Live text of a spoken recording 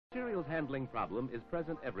Materials handling problem is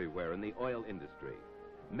present everywhere in the oil industry.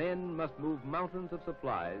 Men must move mountains of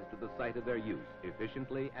supplies to the site of their use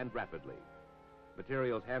efficiently and rapidly.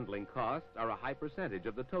 Materials handling costs are a high percentage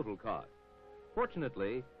of the total cost.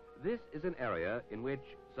 Fortunately, this is an area in which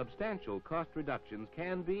substantial cost reductions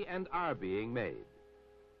can be and are being made.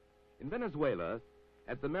 In Venezuela,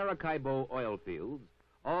 at the Maracaibo oil fields,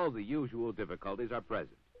 all the usual difficulties are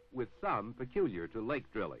present, with some peculiar to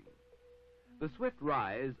lake drilling. The swift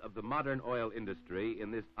rise of the modern oil industry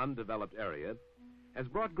in this undeveloped area has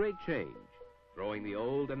brought great change, throwing the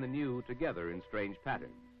old and the new together in strange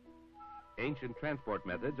patterns. Ancient transport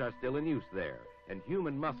methods are still in use there, and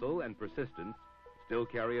human muscle and persistence still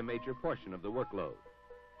carry a major portion of the workload.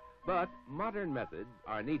 But modern methods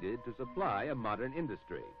are needed to supply a modern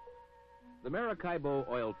industry. The Maracaibo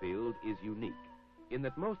oil field is unique in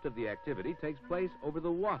that most of the activity takes place over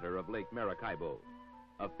the water of Lake Maracaibo,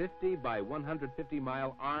 a 50 by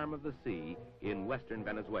 150-mile arm of the sea in western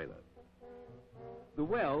Venezuela. The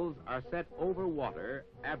wells are set over water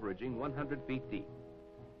averaging 100 feet deep.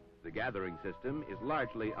 The gathering system is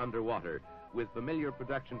largely underwater, with familiar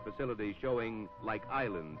production facilities showing like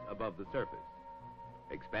islands above the surface.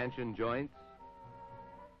 Expansion joints,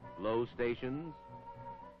 blow stations,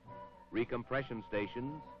 recompression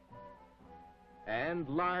stations, and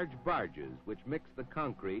large barges which mix the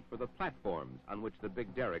concrete for the platforms on which the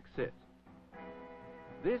big derricks sit.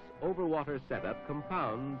 This overwater setup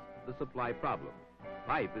compounds the supply problem.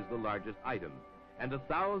 Pipe is the largest item, and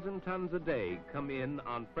 1,000 tons a day come in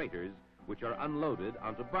on freighters which are unloaded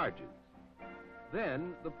onto barges.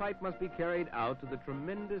 Then the pipe must be carried out to the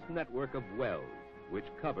tremendous network of wells which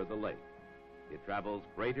cover the lake. It travels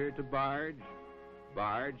freighter to barge,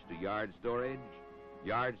 barge to yard storage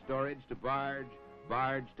to barge,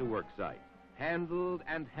 barge to work site, handled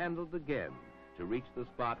and handled again to reach the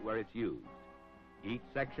spot where it's used. Each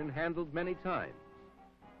section handled many times.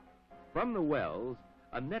 From the wells,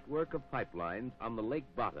 a network of pipelines on the lake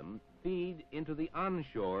bottom feed into the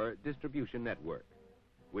onshore distribution network,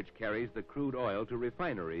 which carries the crude oil to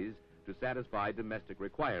refineries to satisfy domestic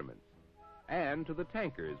requirements, and to the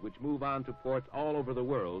tankers which move on to ports all over the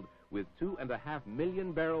world with 2.5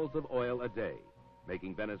 million barrels of oil a day,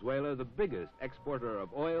 making Venezuela the biggest exporter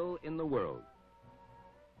of oil in the world.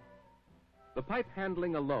 The pipe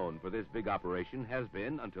handling alone for this big operation has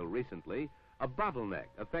been, until recently, a bottleneck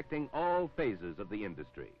affecting all phases of the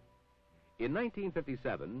industry. In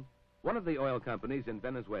 1957, one of the oil companies in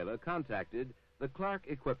Venezuela contacted the Clark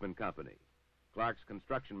Equipment Company. Clark's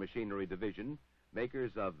construction machinery division,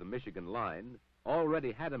 makers of the Michigan line,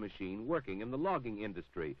 already had a machine working in the logging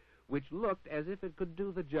industry, which looked as if it could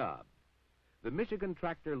do the job. The Michigan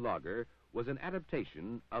tractor logger was an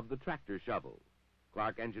adaptation of the tractor shovel.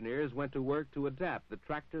 Clark engineers went to work to adapt the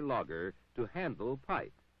tractor logger to handle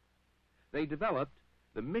pipe. They developed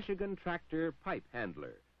the Michigan Tractor Pipe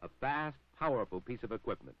Handler, a fast, powerful piece of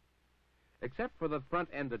equipment. Except for the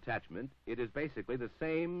front-end attachment, it is basically the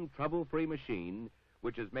same trouble-free machine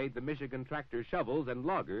which has made the Michigan tractor shovels and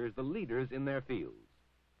loggers the leaders in their fields.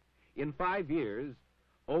 In 5 years,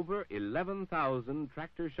 over 11,000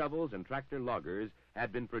 tractor shovels and tractor loggers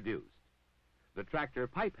had been produced. The tractor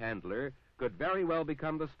pipe handler could very well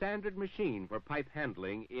become the standard machine for pipe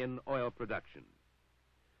handling in oil production.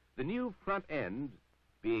 The new front end,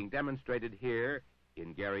 being demonstrated here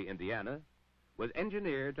in Gary, Indiana, was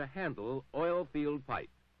engineered to handle oil field pipe.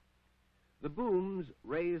 The booms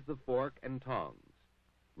raise the fork and tongs,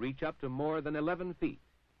 reach up to more than 11 feet,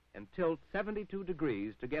 and tilt 72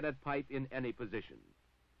 degrees to get at pipe in any position.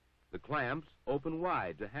 The clamps open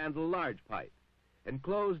wide to handle large pipe and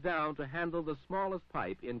close down to handle the smallest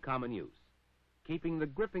pipe in common use, keeping the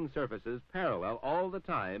gripping surfaces parallel all the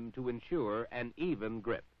time to ensure an even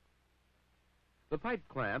grip. The pipe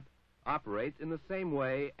clamp operates in the same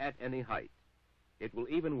way at any height. It will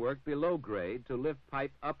even work below grade to lift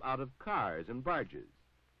pipe up out of cars and barges.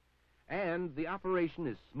 And the operation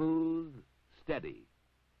is smooth, steady,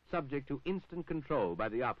 subject to instant control by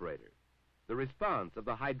the operator. The response of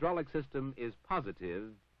the hydraulic system is positive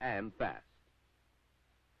and fast.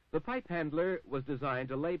 The pipe handler was designed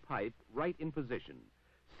to lay pipe right in position,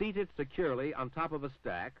 seat it securely on top of a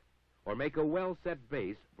stack, or make a well-set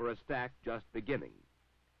base for a stack just beginning.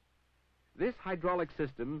 This hydraulic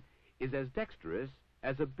system is as dexterous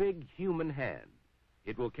as a big human hand.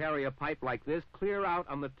 It will carry a pipe like this clear out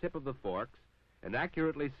on the tip of the forks and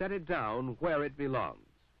accurately set it down where it belongs.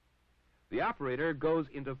 The operator goes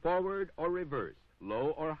into forward or reverse,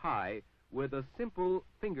 low or high, with a simple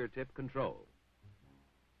fingertip control.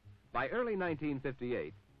 By early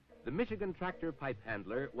 1958, the Michigan tractor pipe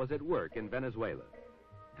handler was at work in Venezuela.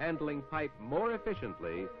 handling pipe more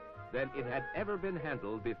efficiently than it had ever been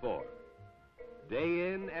handled before.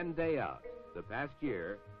 Day in and day out, the past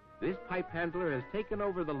year, this pipe handler has taken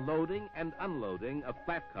over the loading and unloading of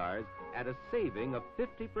flat cars at a saving of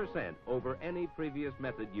 50% over any previous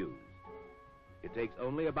method used. It takes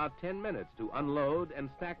only about 10 minutes to unload and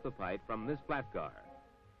stack the pipe from this flat car,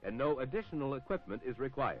 and no additional equipment is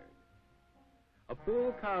required. A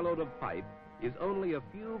full carload of pipe is only a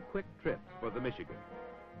few quick trips for the Michigan.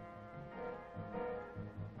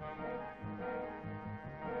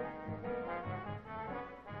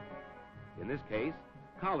 In this case,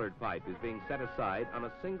 collared pipe is being set aside on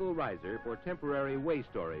a single riser for temporary way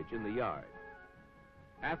storage in the yard.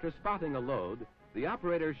 After spotting a load, the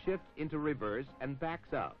operator shifts into reverse and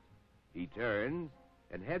backs out. He turns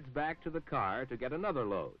and heads back to the car to get another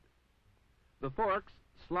load. The forks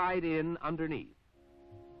slide in underneath.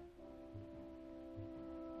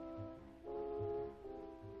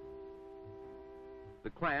 The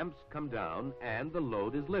clamps come down and the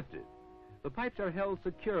load is lifted. The pipes are held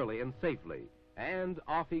securely and safely, and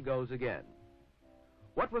off he goes again.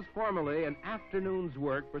 What was formerly an afternoon's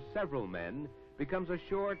work for several men becomes a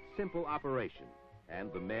short, simple operation,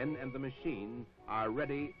 and the men and the machine are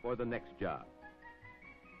ready for the next job.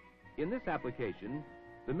 In this application,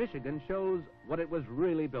 the Michigan shows what it was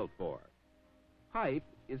really built for. Pipe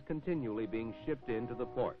is continually being shipped into the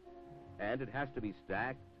port, and it has to be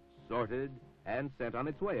stacked, sorted, and sent on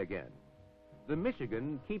its way again. The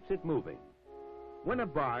Michigan keeps it moving. When a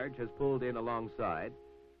barge has pulled in alongside,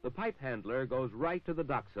 the pipe handler goes right to the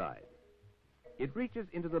dockside. It reaches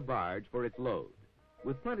into the barge for its load.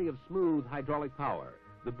 With plenty of smooth hydraulic power,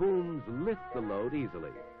 the booms lift the load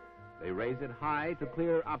easily. They raise it high to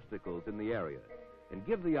clear obstacles in the area and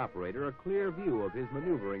give the operator a clear view of his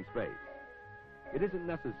maneuvering space. It isn't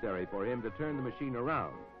necessary for him to turn the machine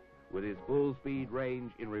around. With his full speed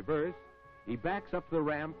range in reverse, he backs up the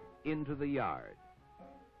ramp into the yard.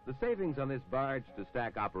 The savings on this barge to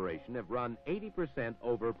stack operation have run 80%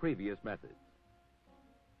 over previous methods.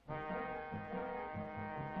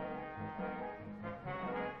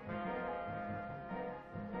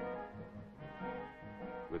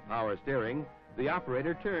 With power steering, the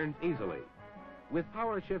operator turns easily. With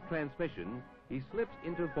power shift transmission, he slips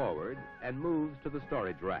into forward and moves to the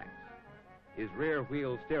storage racks. His rear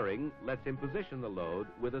wheel steering lets him position the load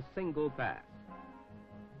with a single pass.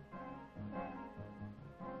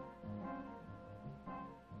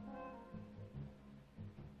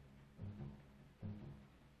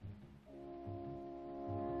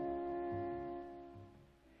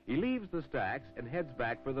 He leaves the stacks and heads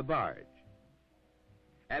back for the barge.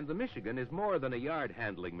 And the Michigan is more than a yard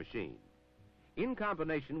handling machine. In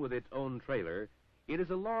combination with its own trailer, it is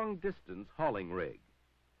a long-distance hauling rig.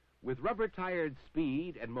 With rubber-tired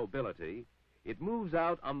speed and mobility, it moves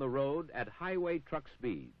out on the road at highway truck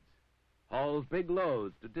speeds, hauls big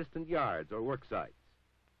loads to distant yards or work sites.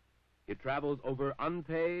 It travels over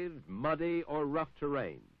unpaved, muddy, or rough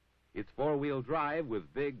terrain. Its four-wheel drive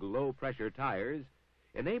with big, low-pressure tires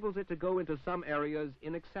enables it to go into some areas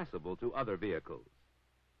inaccessible to other vehicles.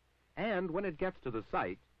 And when it gets to the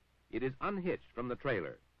site, it is unhitched from the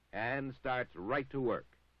trailer and starts right to work.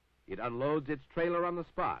 It unloads its trailer on the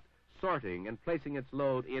spot, sorting and placing its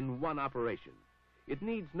load in one operation. It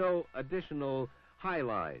needs no additional high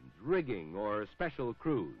lines, rigging, or special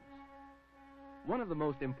crews. One of the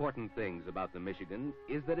most important things about the Michigan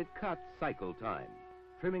is that it cuts cycle time,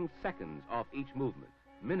 trimming seconds off each movement,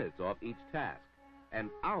 minutes off each task, and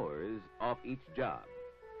hours off each job.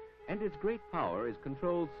 And its great power is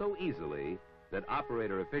controlled so easily that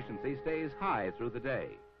operator efficiency stays high through the day.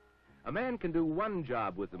 A man can do one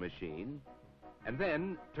job with the machine and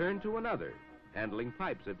then turn to another, handling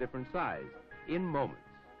pipes of different size, in moments.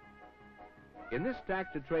 In this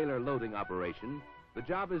stack-to-trailer loading operation, the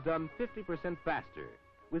job is done 50% faster,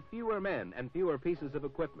 with fewer men and fewer pieces of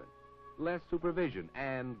equipment, less supervision,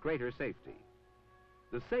 and greater safety.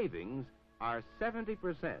 The savings are 70%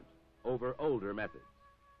 over older methods.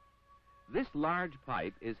 This large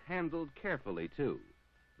pipe is handled carefully, too.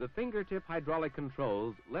 The fingertip hydraulic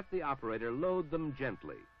controls let the operator load them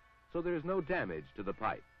gently, so there's no damage to the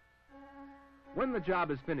pipe. When the job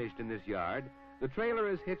is finished in this yard, the trailer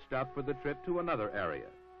is hitched up for the trip to another area.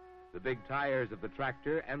 The big tires of the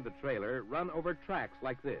tractor and the trailer run over tracks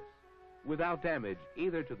like this, without damage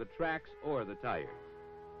either to the tracks or the tires.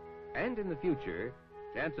 And in the future,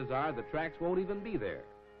 chances are the tracks won't even be there,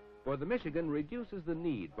 for the Michigan reduces the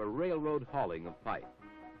need for railroad hauling of pipe.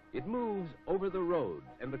 It moves over the roads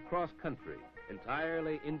and across country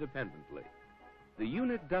entirely independently. The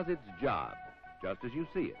unit does its job, just as you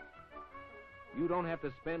see it. you don't have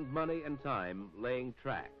to spend money and time laying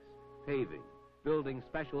tracks, paving, building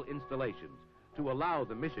special installations to allow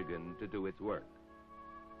the Michigan to do its work.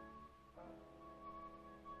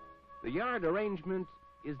 The yard arrangement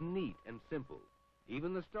is neat and simple.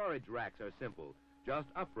 Even the storage racks are simple, just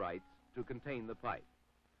uprights to contain the pipe.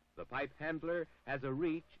 The pipe handler has a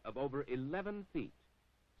reach of over 11 feet,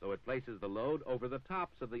 so it places the load over the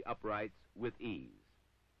tops of the uprights with ease.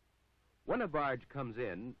 When a barge comes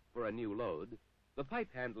in for a new load, the pipe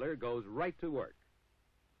handler goes right to work.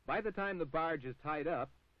 By the time the barge is tied up,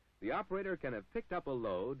 the operator can have picked up a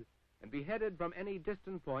load and be headed from any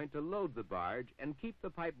distant point to load the barge and keep the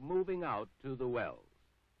pipe moving out to the wells.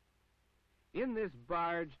 In this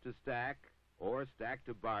barge to stack or stack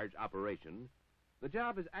to barge operation, the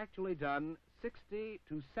job is actually done 60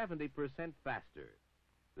 to 70% faster.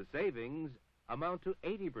 The savings amount to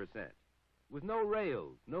 80%, with no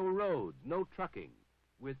rails, no roads, no trucking,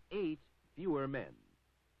 with 8 fewer men.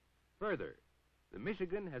 Further, the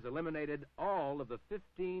Michigan has eliminated all of the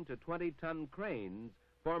 15 to 20-ton cranes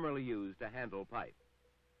formerly used to handle pipe.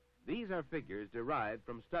 These are figures derived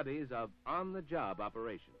from studies of on-the-job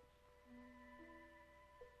operations.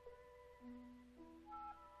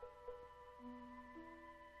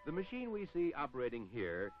 The machine we see operating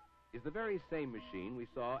here is the very same machine we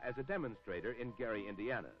saw as a demonstrator in Gary,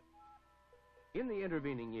 Indiana. In the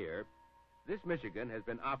intervening year, this Michigan has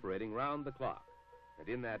been operating round the clock, and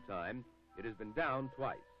in that time, it has been down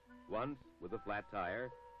twice, once with a flat tire,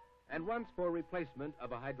 and once for replacement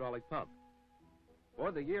of a hydraulic pump.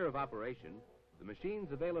 For the year of operation, the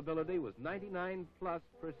machine's availability was 99+%.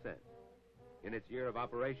 In its year of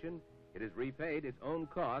operation, it has repaid its own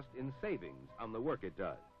cost in savings on the work it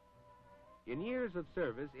does. In years of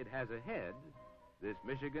service it has ahead, this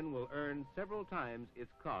Michigan will earn several times its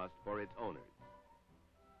cost for its owners.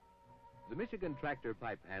 The Michigan tractor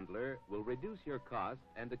pipe handler will reduce your cost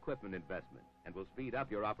and equipment investment and will speed up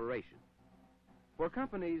your operation. For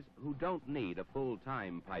companies who don't need a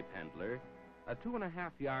full-time pipe handler, a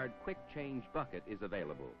 2.5-yard quick change bucket is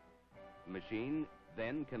available. The machine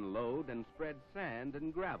then can load and spread sand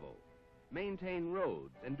and gravel, maintain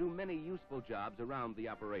roads, and do many useful jobs around the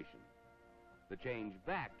operation. The change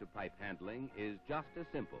back to pipe handling is just as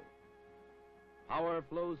simple. Power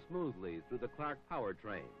flows smoothly through the Clark power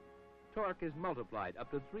train. Torque is multiplied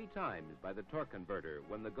up to 3 times by the torque converter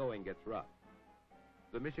when the going gets rough.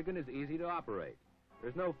 The Michigan is easy to operate.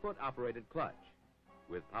 There's no foot-operated clutch.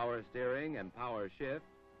 With power steering and power shift,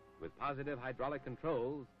 with positive hydraulic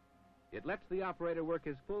controls, it lets the operator work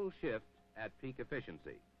his full shift at peak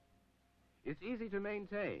efficiency. It's easy to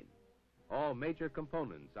maintain. All major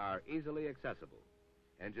components are easily accessible.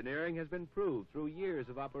 Engineering has been proved through years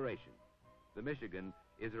of operation. The Michigan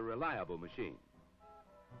is a reliable machine.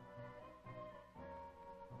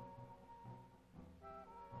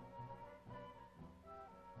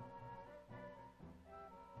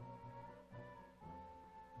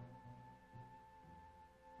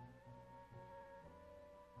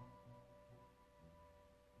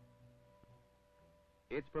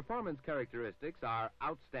 Its performance characteristics are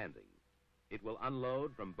outstanding. It will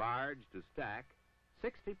unload from barge to stack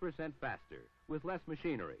 60% faster with less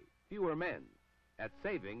machinery, fewer men, at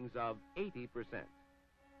savings of 80%.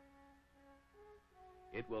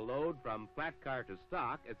 It will load from flat car to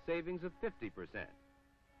stock at savings of 50%.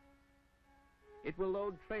 It will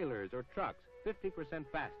load trailers or trucks 50%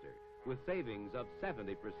 faster with savings of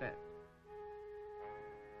 70%.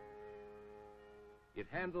 It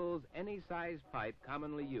handles any size pipe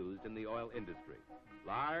commonly used in the oil industry,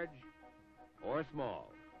 large or small.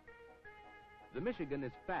 The Michigan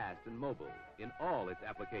is fast and mobile in all its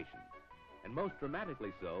applications, and most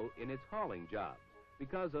dramatically so in its hauling jobs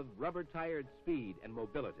because of rubber-tired speed and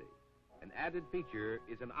mobility. An added feature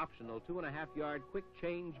is an optional 2.5-yard quick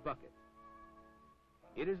change bucket.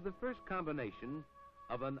 It is the first combination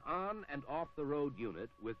of an on and off-the-road unit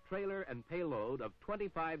with trailer and payload of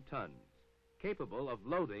 25 tons, capable of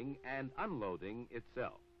loading and unloading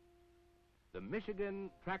itself. The Michigan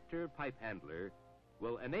tractor pipe handler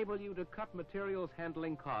will enable you to cut materials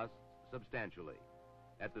handling costs substantially,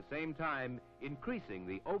 at the same time increasing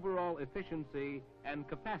the overall efficiency and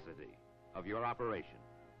capacity of your operation.